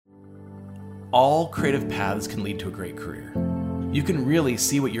all creative paths can lead to a great career. You can really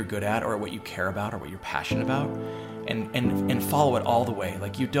see what you're good at or what you care about or what you're passionate about and follow it all the way.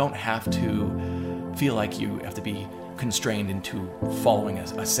 Like, you don't have to feel like you have to be constrained into following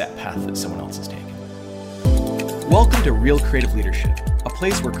a set path that someone else has taken. Welcome to Real Creative Leadership, a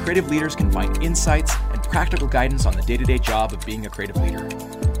place where creative leaders can find insights and practical guidance on the day-to-day job of being a creative leader.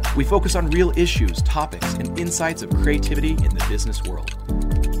 We focus on real issues, topics, and insights of creativity in the business world.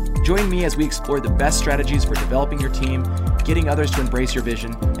 Join me as we explore the best strategies for developing your team, getting others to embrace your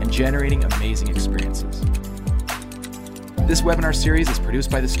vision, and generating amazing experiences. This webinar series is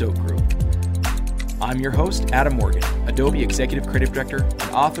produced by the Stoke Group. I'm your host, Adam Morgan, Adobe Executive Creative Director and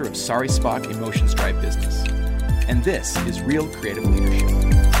author of Sorry Spock Emotions Drive Business. And this is Real Creative Leadership.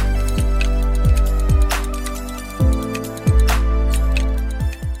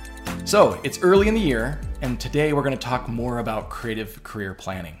 So, it's early in the year, and today we're going to talk more about creative career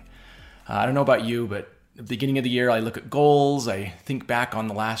planning. I don't know about you, but at the beginning of the year, I look at goals, I think back on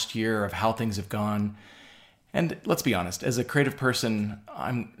the last year of how things have gone. And let's be honest, as a creative person,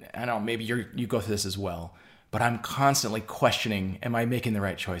 I know maybe you go through this as well, but I'm constantly questioning, am I making the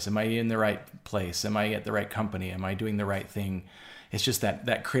right choice? Am I in the right place? Am I at the right company? Am I doing the right thing? It's just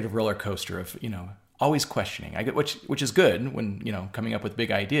that creative roller coaster of, always questioning. I get which is good when, coming up with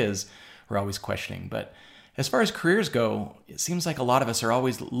big ideas, we're always questioning. But as far as careers go, it seems like a lot of us are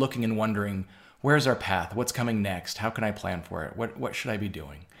always looking and wondering, where's our path? What's coming next? How can I plan for it? What should I be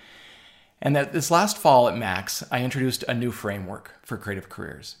doing? And that this last fall at Max, I introduced a new framework for creative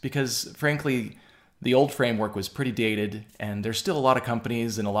careers because, frankly, the old framework was pretty dated, and there's still a lot of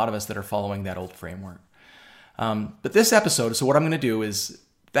companies and a lot of us that are following that old framework. But this episode, so what I'm going to do is,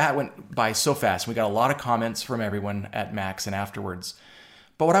 that went by so fast. We got a lot of comments from everyone at Max and afterwards.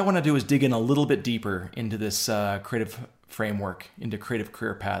 But what I want to do is dig in a little bit deeper into this creative framework, into creative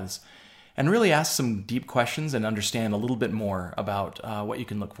career paths, and really ask some deep questions and understand a little bit more about what you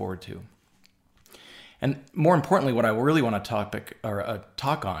can look forward to. And more importantly, what I really want to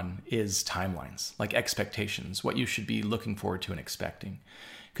talk on is timelines, like expectations, what you should be looking forward to and expecting.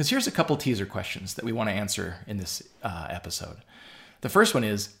 Because here's a couple teaser questions that we want to answer in this episode. The first one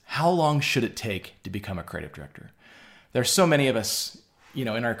is, how long should it take to become a creative director? There's so many of us, in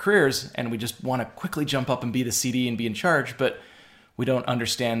our careers, and we just want to quickly jump up and be the CD and be in charge, but we don't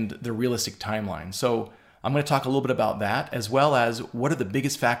understand the realistic timeline. So I'm going to talk a little bit about that, as well as what are the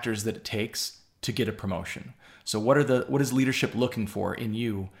biggest factors that it takes to get a promotion. So what is leadership looking for in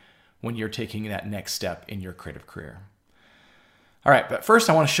you when you're taking that next step in your creative career? All right, but first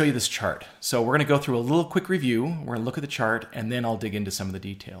I want to show you this chart. So we're going to go through a little quick review. We're going to look at the chart, and then I'll dig into some of the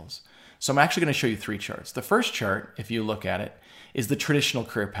details. So I'm actually going to show you three charts. The first chart, if you look at it, is the traditional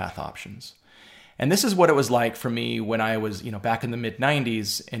career path options. And this is what it was like for me when I was, back in the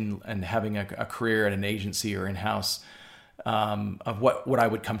mid-90s and having a career at an agency or in-house of what I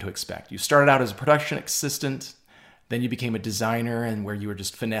would come to expect. You started out as a production assistant, then you became a designer, and where you were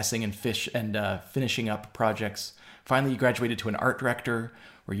just finessing and finishing up projects. Finally, you graduated to an art director,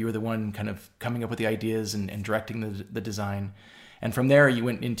 where you were the one kind of coming up with the ideas and directing the design. And from there, you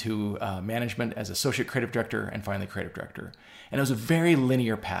went into management as associate creative director and finally creative director. And it was a very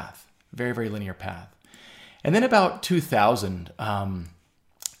linear path, very, very linear path. And then about 2000,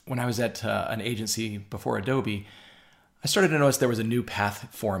 when I was at an agency before Adobe, I started to notice there was a new path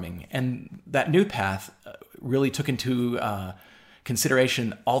forming. And that new path really took into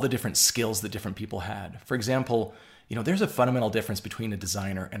consideration all the different skills that different people had. For example, there's a fundamental difference between a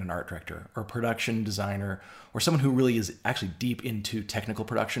designer and an art director, or a production designer, or someone who really is actually deep into technical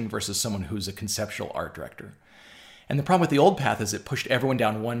production versus someone who's a conceptual art director. And the problem with the old path is it pushed everyone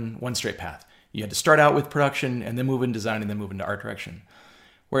down one straight path. You had to start out with production and then move into design and then move into art direction.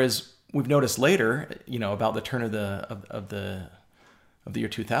 Whereas we've noticed later, about the turn of the year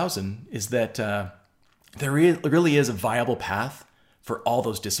 2000, is that there really is a viable path for all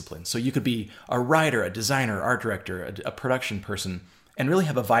those disciplines. So you could be a writer, a designer, art director, a production person, and really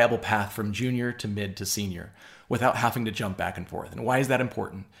have a viable path from junior to mid to senior without having to jump back and forth. And why is that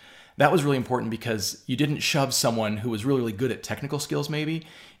important? That was really important because you didn't shove someone who was really, really good at technical skills maybe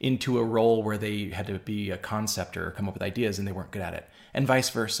into a role where they had to be a conceptor or come up with ideas and they weren't good at it. And vice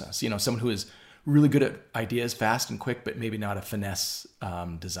versa. So, someone who is really good at ideas fast and quick, but maybe not a finesse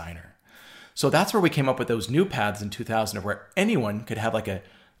designer. So that's where we came up with those new paths in 2000 of where anyone could have like a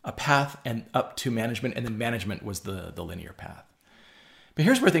path and up to management, and then management was the linear path. But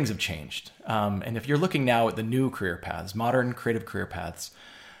here's where things have changed. And if you're looking now at the new career paths, modern creative career paths,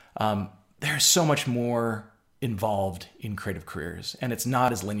 there's so much more involved in creative careers, and it's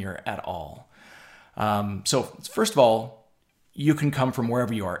not as linear at all. So first of all, you can come from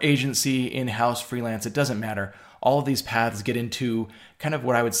wherever you are, agency, in-house, freelance, it doesn't matter. All of these paths get into kind of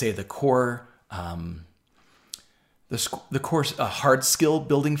what I would say the core, hard skill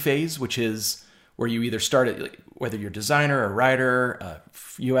building phase, which is where you either start at, whether you're a designer, a writer, a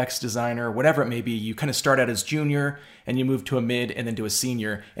UX designer, whatever it may be, you kind of start out as junior and you move to a mid and then to a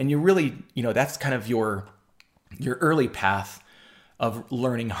senior. And you really, that's kind of your early path of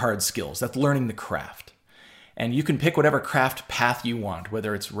learning hard skills. That's learning the craft. And you can pick whatever craft path you want,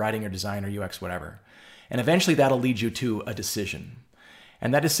 whether it's writing or design or UX, whatever. And eventually that'll lead you to a decision.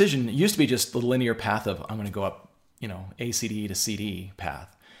 And that decision used to be just the linear path of, I'm going to go up, ACD to CD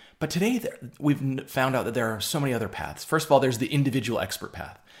path. But today we've found out that there are so many other paths. First of all, there's the individual expert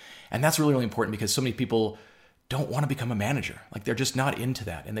path. And that's really, really important because so many people don't want to become a manager. Like they're just not into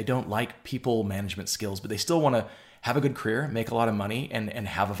that. And they don't like people management skills, but they still want to have a good career, make a lot of money, and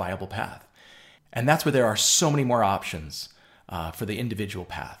have a viable path. And that's where there are so many more options for the individual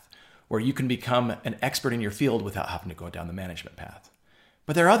path, where you can become an expert in your field without having to go down the management path.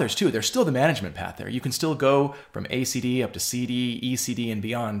 But there are others too. There's still the management path there. You can still go from ACD up to CD, ECD, and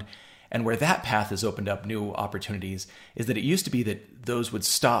beyond. And where that path has opened up new opportunities is that it used to be that those would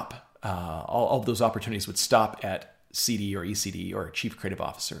stop, all of those opportunities would stop at CD or ECD or Chief Creative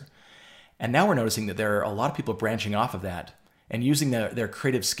Officer. And now we're noticing that there are a lot of people branching off of that and using their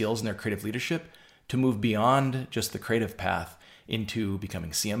creative skills and their creative leadership to move beyond just the creative path into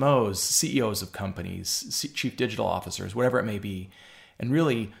becoming CMOs, CEOs of companies, chief digital officers, whatever it may be, and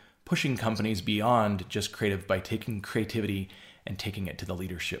really pushing companies beyond just creative by taking creativity and taking it to the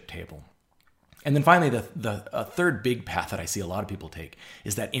leadership table. And then finally, the third big path that I see a lot of people take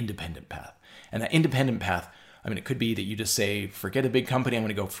is that independent path. And that independent path, it could be that you just say, forget a big company, I'm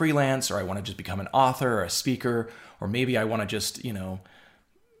going to go freelance, or I want to just become an author or a speaker, or maybe I want to just,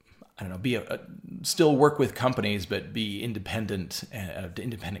 still work with companies, but be independent, an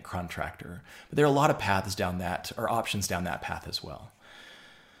independent contractor. But there are a lot of paths down that, or options down that path as well.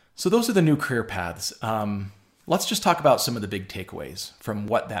 So those are the new career paths. Let's just talk about some of the big takeaways from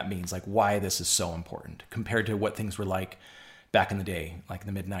what that means, like why this is so important compared to what things were like back in the day, like in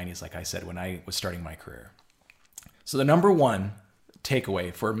the mid-90s, like I said, when I was starting my career. So the number one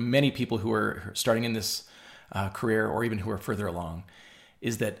takeaway for many people who are starting in this career, or even who are further along,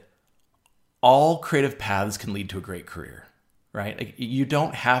 is that all creative paths can lead to a great career, right? Like, you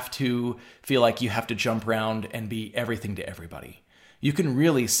don't have to feel like you have to jump around and be everything to everybody. You can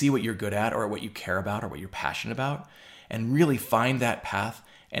really see what you're good at, or what you care about, or what you're passionate about, and really find that path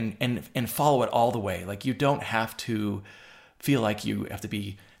and follow it all the way. Like, you don't have to feel like you have to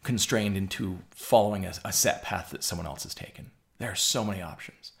be constrained into following a set path that someone else has taken. There are so many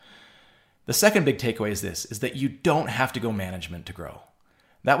options. The second big takeaway is this, is that you don't have to go management to grow.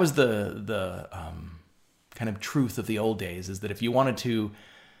 That was the kind of truth of the old days, is that if you wanted to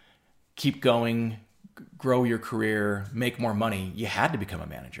keep going, grow your career, make more money, you had to become a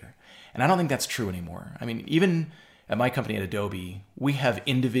manager. And I don't think that's true anymore. Even at my company at Adobe, we have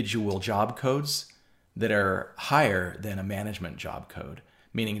individual job codes that are higher than a management job code,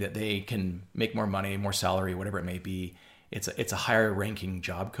 meaning that they can make more money, more salary, whatever it may be. It's a higher ranking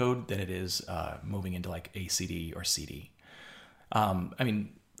job code than it is moving into like ACD or CD.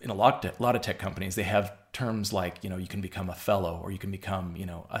 In a lot of tech companies, they have terms like, you can become a fellow, or you can become,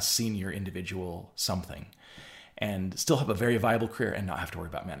 a senior individual something, and still have a very viable career and not have to worry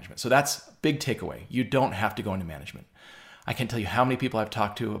about management. So that's a big takeaway. You don't have to go into management. I can't tell you how many people I've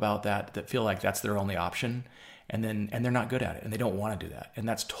talked to about that feel like that's their only option, and they're not good at it, and they don't want to do that, and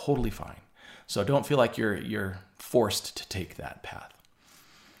that's totally fine. So don't feel like you're forced to take that path.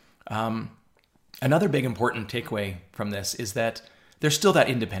 Another big important takeaway from this is that there's still that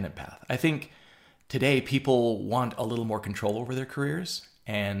independent path. I think today people want a little more control over their careers,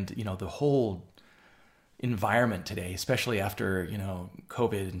 and the whole environment today, especially after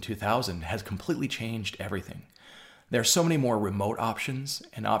COVID in 2000, has completely changed everything. There are so many more remote options,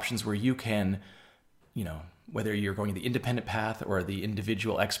 and options where you can, whether you're going the independent path or the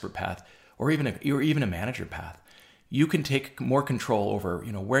individual expert path, or even a manager path, you can take more control over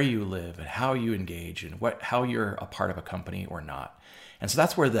where you live and how you engage and how you're a part of a company or not. And so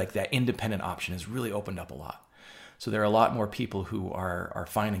that's where that independent option has really opened up a lot. So there are a lot more people who are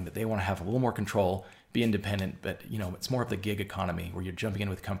finding that they want to have a little more control, be independent, but it's more of the gig economy where you're jumping in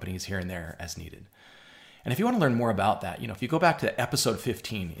with companies here and there as needed. And if you want to learn more about that, if you go back to episode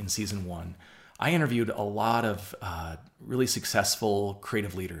 15 in season 1, I interviewed a lot of really successful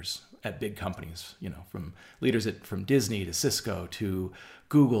creative leaders at big companies, from leaders from Disney to Cisco to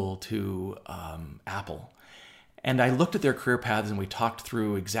Google to Apple. And I looked at their career paths, and we talked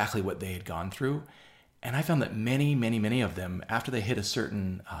through exactly what they had gone through. And I found that many of them, after they hit a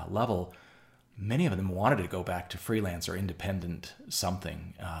certain level, many of them wanted to go back to freelance or independent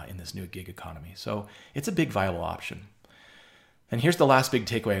something in this new gig economy. So it's a big viable option. And here's the last big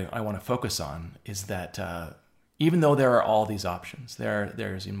takeaway I want to focus on is that even though there are all these options,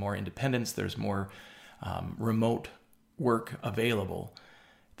 there's more independence, there's more remote work available,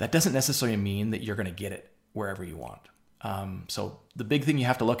 that doesn't necessarily mean that you're going to get it wherever you want. So the big thing you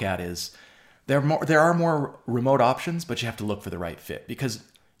have to look at is there are more remote options, but you have to look for the right fit because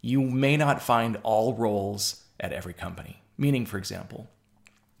you may not find all roles at every company. Meaning, for example,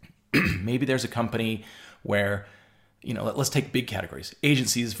 maybe there's a company where, let's take big categories,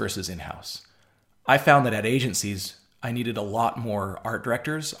 agencies versus in-house. I found that at agencies, I needed a lot more art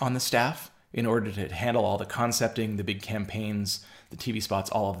directors on the staff in order to handle all the concepting, the big campaigns, the TV spots,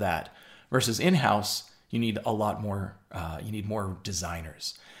 all of that. Versus in-house, you need a lot more, you need more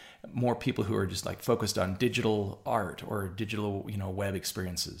designers, more people who are just like focused on digital art or digital, web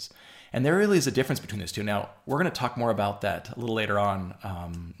experiences. And there really is a difference between those two. Now, we're going to talk more about that a little later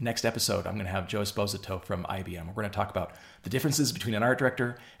on. Next episode, I'm going to have Joe Esposito from IBM. We're going to talk about the differences between an art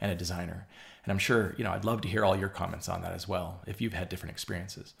director and a designer. And I'm sure, I'd love to hear all your comments on that as well, if you've had different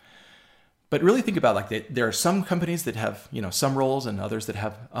experiences. But really think about there are some companies that have, some roles and others that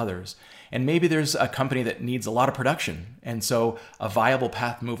have others. And maybe there's a company that needs a lot of production. And so a viable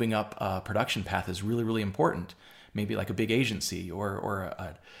path moving up a production path is really, really important. Maybe like a big agency or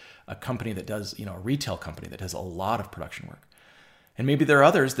a company that does, a retail company that does a lot of production work. And maybe there are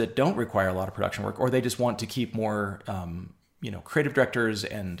others that don't require a lot of production work, or they just want to keep more, creative directors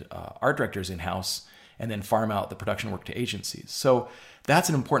and art directors in-house and then farm out the production work to agencies. So that's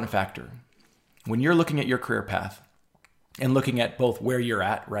an important factor. When you're looking at your career path and looking at both where you're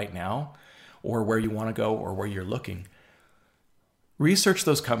at right now or where you want to go or where you're looking, research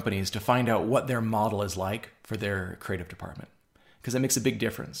those companies to find out what their model is like for their creative department, because that makes a big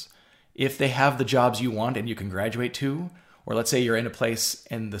difference. If they have the jobs you want and you can graduate to, or let's say you're in a place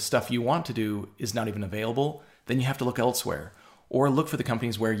and the stuff you want to do is not even available, then you have to look elsewhere or look for the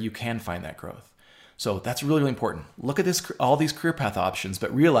companies where you can find that growth. So that's really, really important. Look at all these career path options,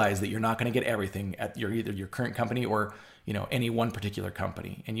 but realize that you're not going to get everything at either your current company or any one particular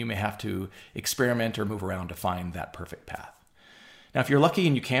company. And you may have to experiment or move around to find that perfect path. Now, if you're lucky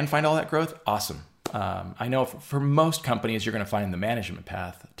and you can find all that growth, awesome. I know for most companies, you're going to find the management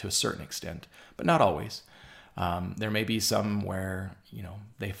path to a certain extent, but not always. There may be some where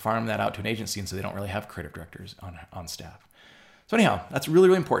they farm that out to an agency, and so they don't really have creative directors on staff. So anyhow, that's really,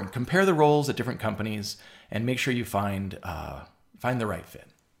 really important. Compare the roles at different companies and make sure you find the right fit.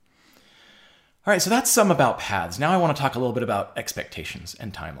 All right, so that's some about paths. Now I want to talk a little bit about expectations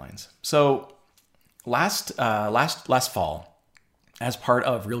and timelines. So last fall, as part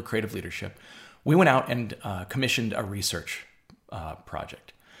of Real Creative Leadership, we went out and commissioned a research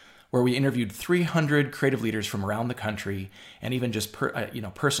project where we interviewed 300 creative leaders from around the country and even just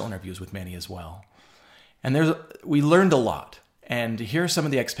personal interviews with many as well. And we learned a lot. And here are some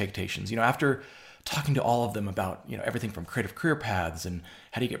of the expectations. After talking to all of them about everything from creative career paths and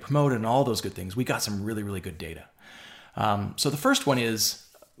how do you get promoted and all those good things, we got some really, really good data. So the first one is,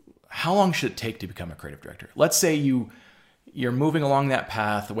 how long should it take to become a creative director? Let's say you're moving along that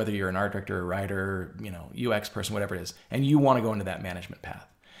path, whether you're an art director, a writer, UX person, whatever it is, and you want to go into that management path.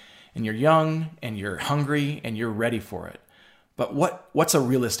 And you're young and you're hungry and you're ready for it. But what's a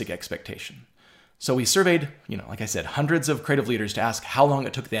realistic expectation? So we surveyed, like I said, hundreds of creative leaders to ask how long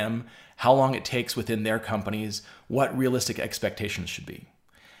it took them, how long it takes within their companies, what realistic expectations should be.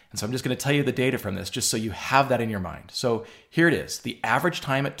 And so I'm just going to tell you the data from this just so you have that in your mind. So here it is. The average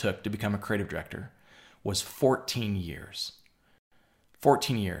time it took to become a creative director was 14 years.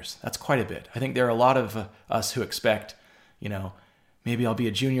 14 years. That's quite a bit. I think there are a lot of us who expect, maybe I'll be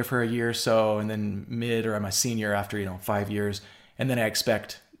a junior for a year or so, and then mid or I'm a senior after, 5 years. And then I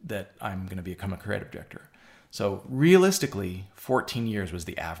expect that I'm going to become a creative director. So realistically, 14 years was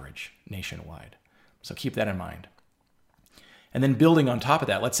the average nationwide. So keep that in mind. And then building on top of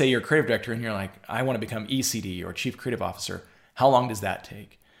that, let's say you're a creative director and you're like, I want to become ECD or Chief Creative Officer. How long does that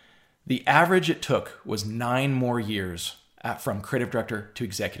take? The average it took was 9 more years from creative director to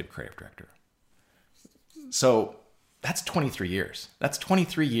executive creative director. So that's 23 years. That's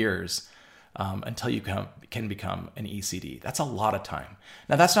 23 years until you can become an ECD. That's a lot of time.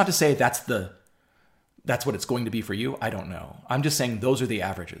 Now, that's not to say that's what it's going to be for you. I don't know. I'm just saying those are the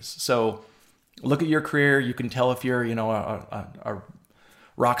averages. So look at your career. You can tell if you're, a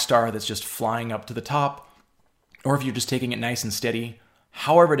rock star that's just flying up to the top, or if you're just taking it nice and steady.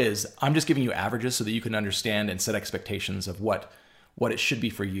 However it is, I'm just giving you averages so that you can understand and set expectations of what what it should be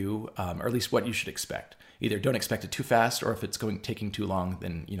for you, or at least what you should expect. Either don't expect it too fast, or if it's taking too long,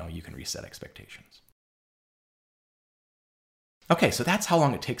 then you can reset expectations. Okay, so that's how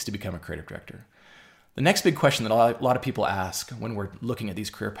long it takes to become a creative director. The next big question that a lot of people ask when we're looking at these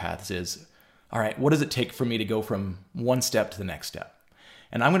career paths is, all right, what does it take for me to go from one step to the next step?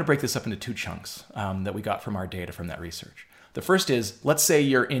 And I'm going to break this up into two chunks that we got from our data from that research. The first is, let's say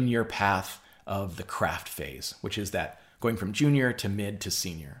you're in your path of the craft phase, which is that going from junior to mid to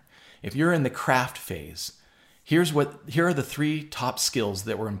senior. If you're in the craft phase, here are the 3 top skills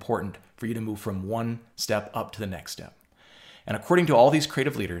that were important for you to move from one step up to the next step. And according to all these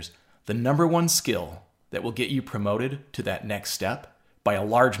creative leaders, the number one skill that will get you promoted to that next step, by a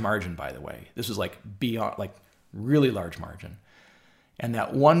large margin, by the way, this was beyond, really large margin. And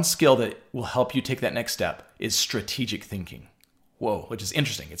that one skill that will help you take that next step is strategic thinking. Whoa, which is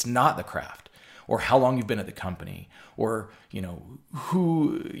interesting. It's not the craft, or how long you've been at the company, or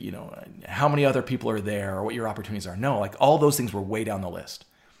how many other people are there, or what your opportunities are. No, all those things were way down the list.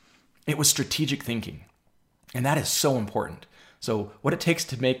 It was strategic thinking. And that is so important. So what it takes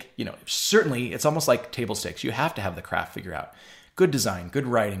to make, certainly it's almost like table stakes. You have to have the craft figured out. Good design, good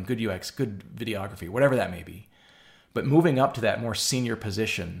writing, good UX, good videography, whatever that may be. But moving up to that more senior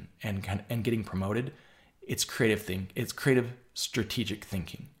position and getting promoted, it's creative strategic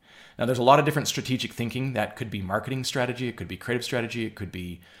thinking. Now there's a lot of different strategic thinking. That could be marketing strategy, it could be creative strategy, it could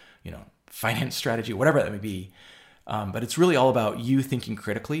be, finance strategy, whatever that may be. But it's really all about you thinking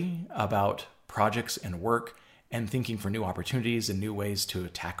critically about projects and work, and thinking for new opportunities and new ways to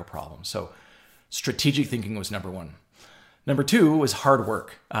attack a problem. So strategic thinking was number one. Number two was hard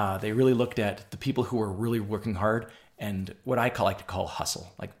work. They really looked at the people who were really working hard and what I like to call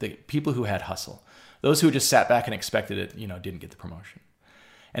hustle, like the people who had hustle. Those who just sat back and expected it, didn't get the promotion.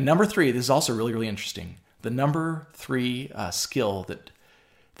 And number three, this is also really, really interesting. The number 3 skill that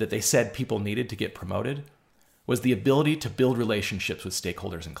they said people needed to get promoted was the ability to build relationships with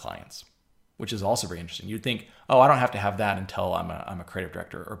stakeholders and clients, which is also very interesting. You'd think, I don't have to have that until I'm a creative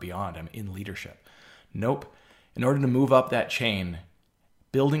director or beyond. I'm in leadership. Nope. In order to move up that chain,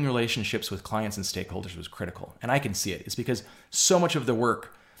 building relationships with clients and stakeholders was critical. And I can see it. It's because so much of the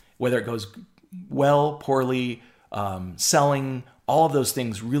work, whether it goes well, poorly, selling, all of those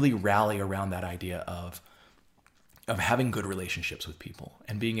things really rally around that idea of having good relationships with people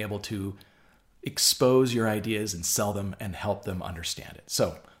and being able to expose your ideas and sell them and help them understand it.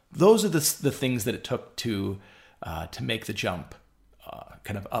 So those are the things that it took to make the jump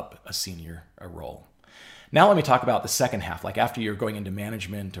kind of up a senior role. Now let me talk about the second half, after you're going into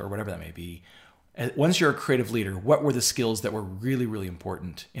management or whatever that may be. Once you're a creative leader, what were the skills that were really, really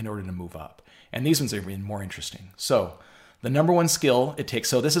important in order to move up? And these ones are even more interesting. So the number one skill it takes,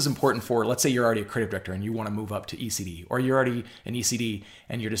 so this is important for, let's say you're already a creative director and you want to move up to ECD, or you're already an ECD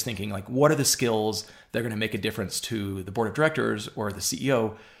and you're just thinking what are the skills that are going to make a difference to the board of directors or the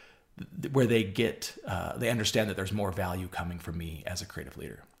CEO, where they understand that there's more value coming from me as a creative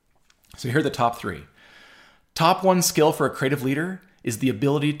leader. So here are the top 3. Top 1 skill for a creative leader is the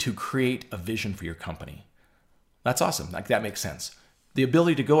ability to create a vision for your company. That's awesome. That makes sense. The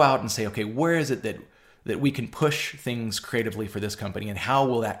ability to go out and say, okay, where is it that we can push things creatively for this company, and how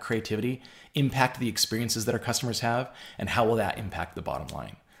will that creativity impact the experiences that our customers have, and how will that impact the bottom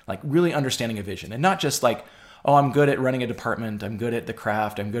line? Really understanding a vision, and not just I'm good at running a department, I'm good at the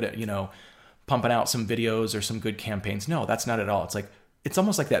craft, I'm good at, pumping out some videos or some good campaigns. No, that's not at all. It's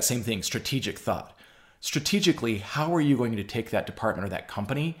almost like that same thing, strategic thought. Strategically, how are you going to take that department or that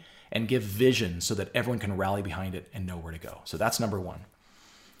company and give vision so that everyone can rally behind it and know where to go? So that's number 1.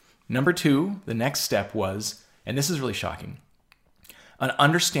 Number 2, the next step was, and this is really shocking, an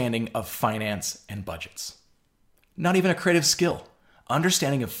understanding of finance and budgets. Not even a creative skill.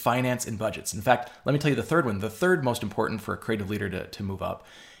 Understanding of finance and budgets. In fact, let me tell you the third one. The third most important for a creative leader to move up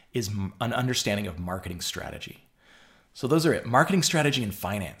is an understanding of marketing strategy. So those are it. Marketing strategy and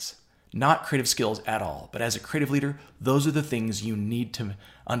finance. Not creative skills at all. But as a creative leader, those are the things you need to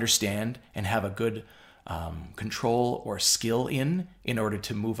understand and have a good control or skill in order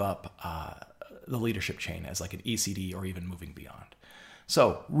to move up the leadership chain as an ECD or even moving beyond.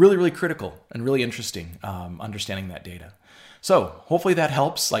 So really, really critical and really interesting understanding that data. So hopefully that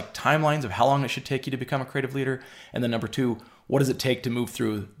helps, timelines of how long it should take you to become a creative leader. And then number 2, what does it take to move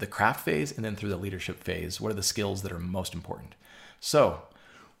through the craft phase and then through the leadership phase? What are the skills that are most important? So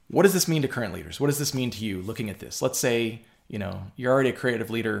what does this mean to current leaders? What does this mean to you looking at this? Let's say, you're already a creative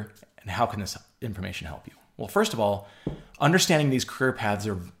leader, and how can this information help you? Well, first of all, understanding these career paths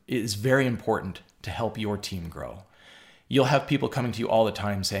is very important to help your team grow. You'll have people coming to you all the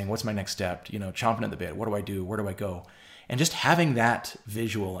time saying, what's my next step? Chomping at the bit. What do I do? Where do I go? And just having that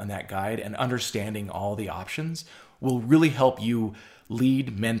visual and that guide and understanding all the options will really help you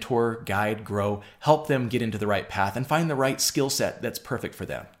lead, mentor, guide, grow, help them get into the right path and find the right skill set that's perfect for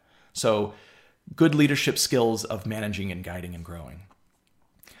them. So good leadership skills of managing and guiding and growing.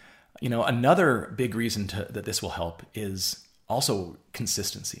 Another big reason that this will help is also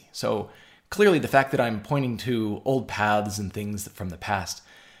consistency. So clearly the fact that I'm pointing to old paths and things from the past,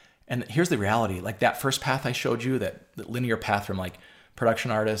 and here's the reality, like that first path I showed you, that linear path from like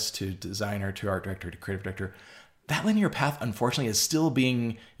production artist to designer to art director to creative director, that linear path, unfortunately, is still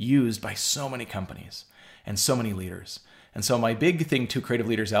being used by so many companies and so many leaders. And so my big thing to creative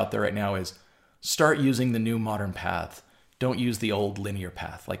leaders out there right now is start using the new modern path. Don't use the old linear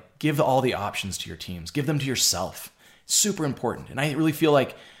path. Like, give all the options to your teams. Give them to yourself. It's super important. And I really feel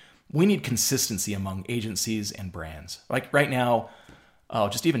like we need consistency among agencies and brands. Like right now,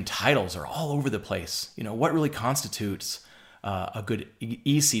 just even titles are all over the place. What really constitutes a good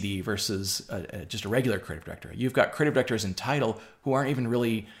ECD versus just a regular creative director? You've got creative directors in title who aren't even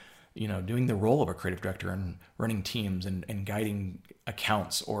really, doing the role of a creative director and running teams and guiding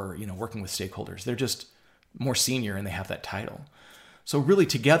accounts or, working with stakeholders. They're just more senior and they have that title. So really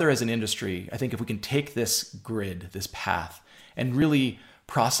together as an industry, I think if we can take this grid, this path, and really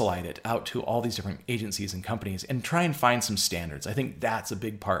proselyte it out to all these different agencies and companies and try and find some standards. I think that's a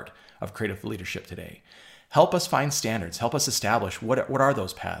big part of creative leadership today. Help us find standards. Help us establish what are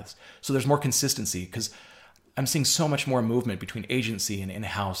those paths so there's more consistency, because I'm seeing so much more movement between agency and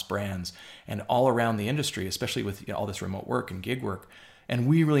in-house brands and all around the industry, especially with all this remote work and gig work. And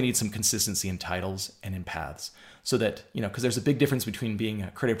we really need some consistency in titles and in paths so that, because there's a big difference between being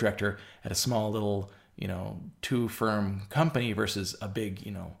a creative director at a small little, 2-firm company versus a big,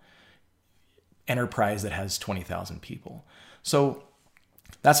 enterprise that has 20,000 people. So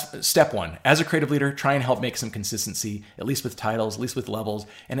that's step one. As a creative leader, try and help make some consistency, at least with titles, at least with levels,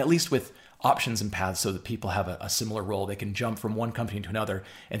 and at least with options and paths so that people have a similar role. They can jump from one company to another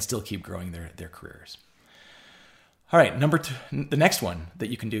and still keep growing their careers. All right, number two, the next one that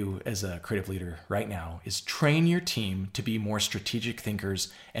you can do as a creative leader right now is train your team to be more strategic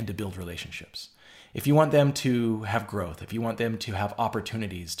thinkers and to build relationships. If you want them to have growth, if you want them to have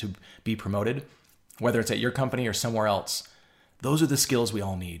opportunities to be promoted, whether it's at your company or somewhere else, those are the skills we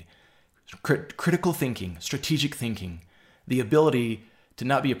all need. Critical thinking, strategic thinking, the ability to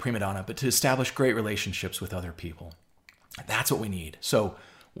not be a prima donna, but to establish great relationships with other people. That's what we need. So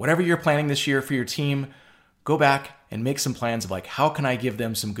whatever you're planning this year for your team, go back and make some plans of like, how can I give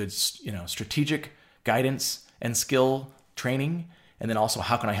them some good, strategic guidance and skill training? And then also,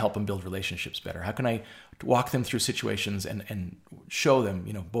 how can I help them build relationships better? How can I walk them through situations and show them,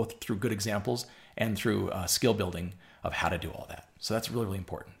 both through good examples and through skill building of how to do all that. So that's really, really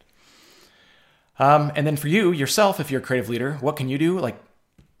important. And then for you, yourself, if you're a creative leader, what can you do? Like,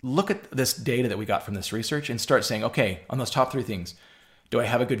 look at this data that we got from this research and start saying, okay, on those top 3 things, do I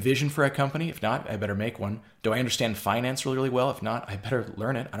have a good vision for a company? If not, I better make one. Do I understand finance really, really well? If not, I better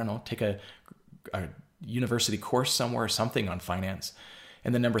learn it. I don't know, take a university course somewhere or something on finance.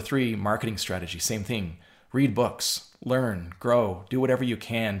 And then number 3, marketing strategy, same thing. Read books, learn, grow, do whatever you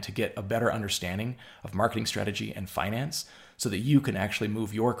can to get a better understanding of marketing strategy and finance so that you can actually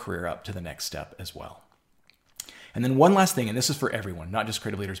move your career up to the next step as well. And then one last thing, and this is for everyone, not just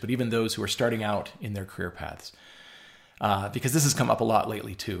creative leaders, but even those who are starting out in their career paths. Because this has come up a lot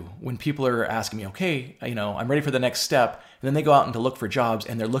lately too. When people are asking me, okay, I'm ready for the next step, and then they go out and to look for jobs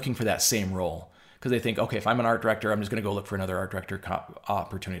and they're looking for that same role. Because they think, okay, if I'm an art director, I'm just going to go look for another art director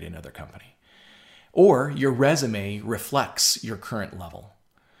opportunity in another company. Or your resume reflects your current level.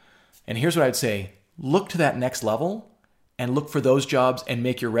 And here's what I'd say. Look to that next level and look for those jobs and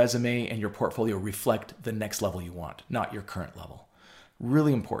make your resume and your portfolio reflect the next level you want, not your current level.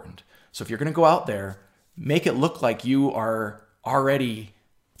 Really important. So if you're going to go out there, make it look like you are already,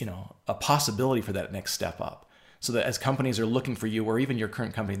 a possibility for that next step up. So that as companies are looking for you or even your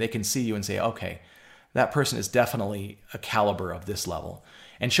current company, they can see you and say, okay, that person is definitely a caliber of this level.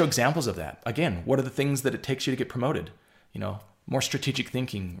 And show examples of that. Again, what are the things that it takes you to get promoted? More strategic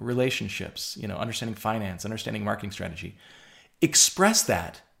thinking, relationships, understanding finance, understanding marketing strategy. Express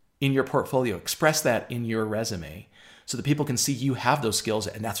that in your portfolio. Express that in your resume so that people can see you have those skills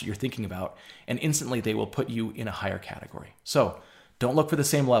and that's what you're thinking about. And instantly they will put you in a higher category. So don't look for the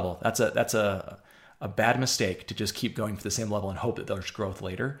same level. That's a bad mistake to just keep going for the same level and hope that there's growth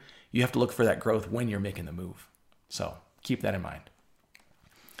later. You have to look for that growth when you're making the move. So keep that in mind.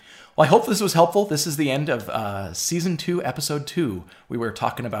 Well, I hope this was helpful. This is the end of Season 2, Episode 2. We were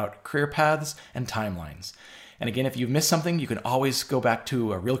talking about career paths and timelines. And again, if you've missed something, you can always go back to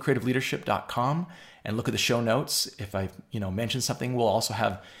realcreativeleadership.com and look at the show notes. If I mentioned something, we'll also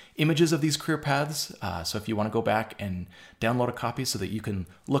have images of these career paths. So if you want to go back and download a copy so that you can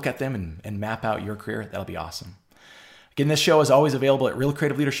look at them and map out your career, that'll be awesome. Again, this show is always available at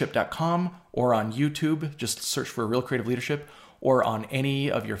realcreativeleadership.com or on YouTube. Just search for Real Creative Leadership, or on any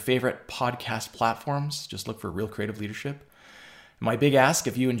of your favorite podcast platforms. Just look for Real Creative Leadership. My big ask,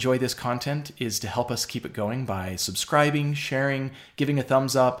 if you enjoy this content, is to help us keep it going by subscribing, sharing, giving a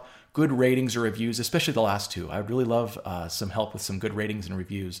thumbs up, good ratings or reviews, especially the last two. I would really love some help with some good ratings and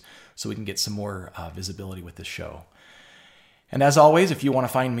reviews so we can get some more visibility with this show. And as always, if you want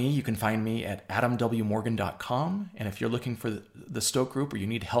to find me, you can find me at adamwmorgan.com. And if you're looking for the Stoke Group, or you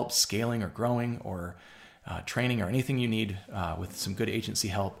need help scaling or growing or training or anything you need with some good agency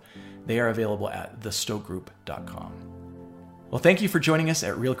help, they are available at thestokegroup.com. Well, thank you for joining us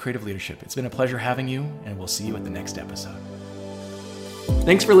at Real Creative Leadership. It's been a pleasure having you, and we'll see you at the next episode.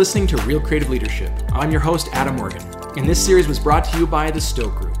 Thanks for listening to Real Creative Leadership. I'm your host, Adam Morgan, and this series was brought to you by the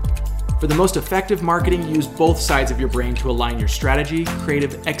Stoke Group. For the most effective marketing, use both sides of your brain to align your strategy,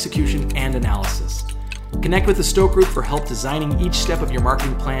 creative execution, and analysis. Connect with the Stoke Group for help designing each step of your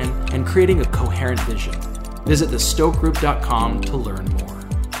marketing plan and creating a coherent vision. Visit thestokegroup.com to learn more.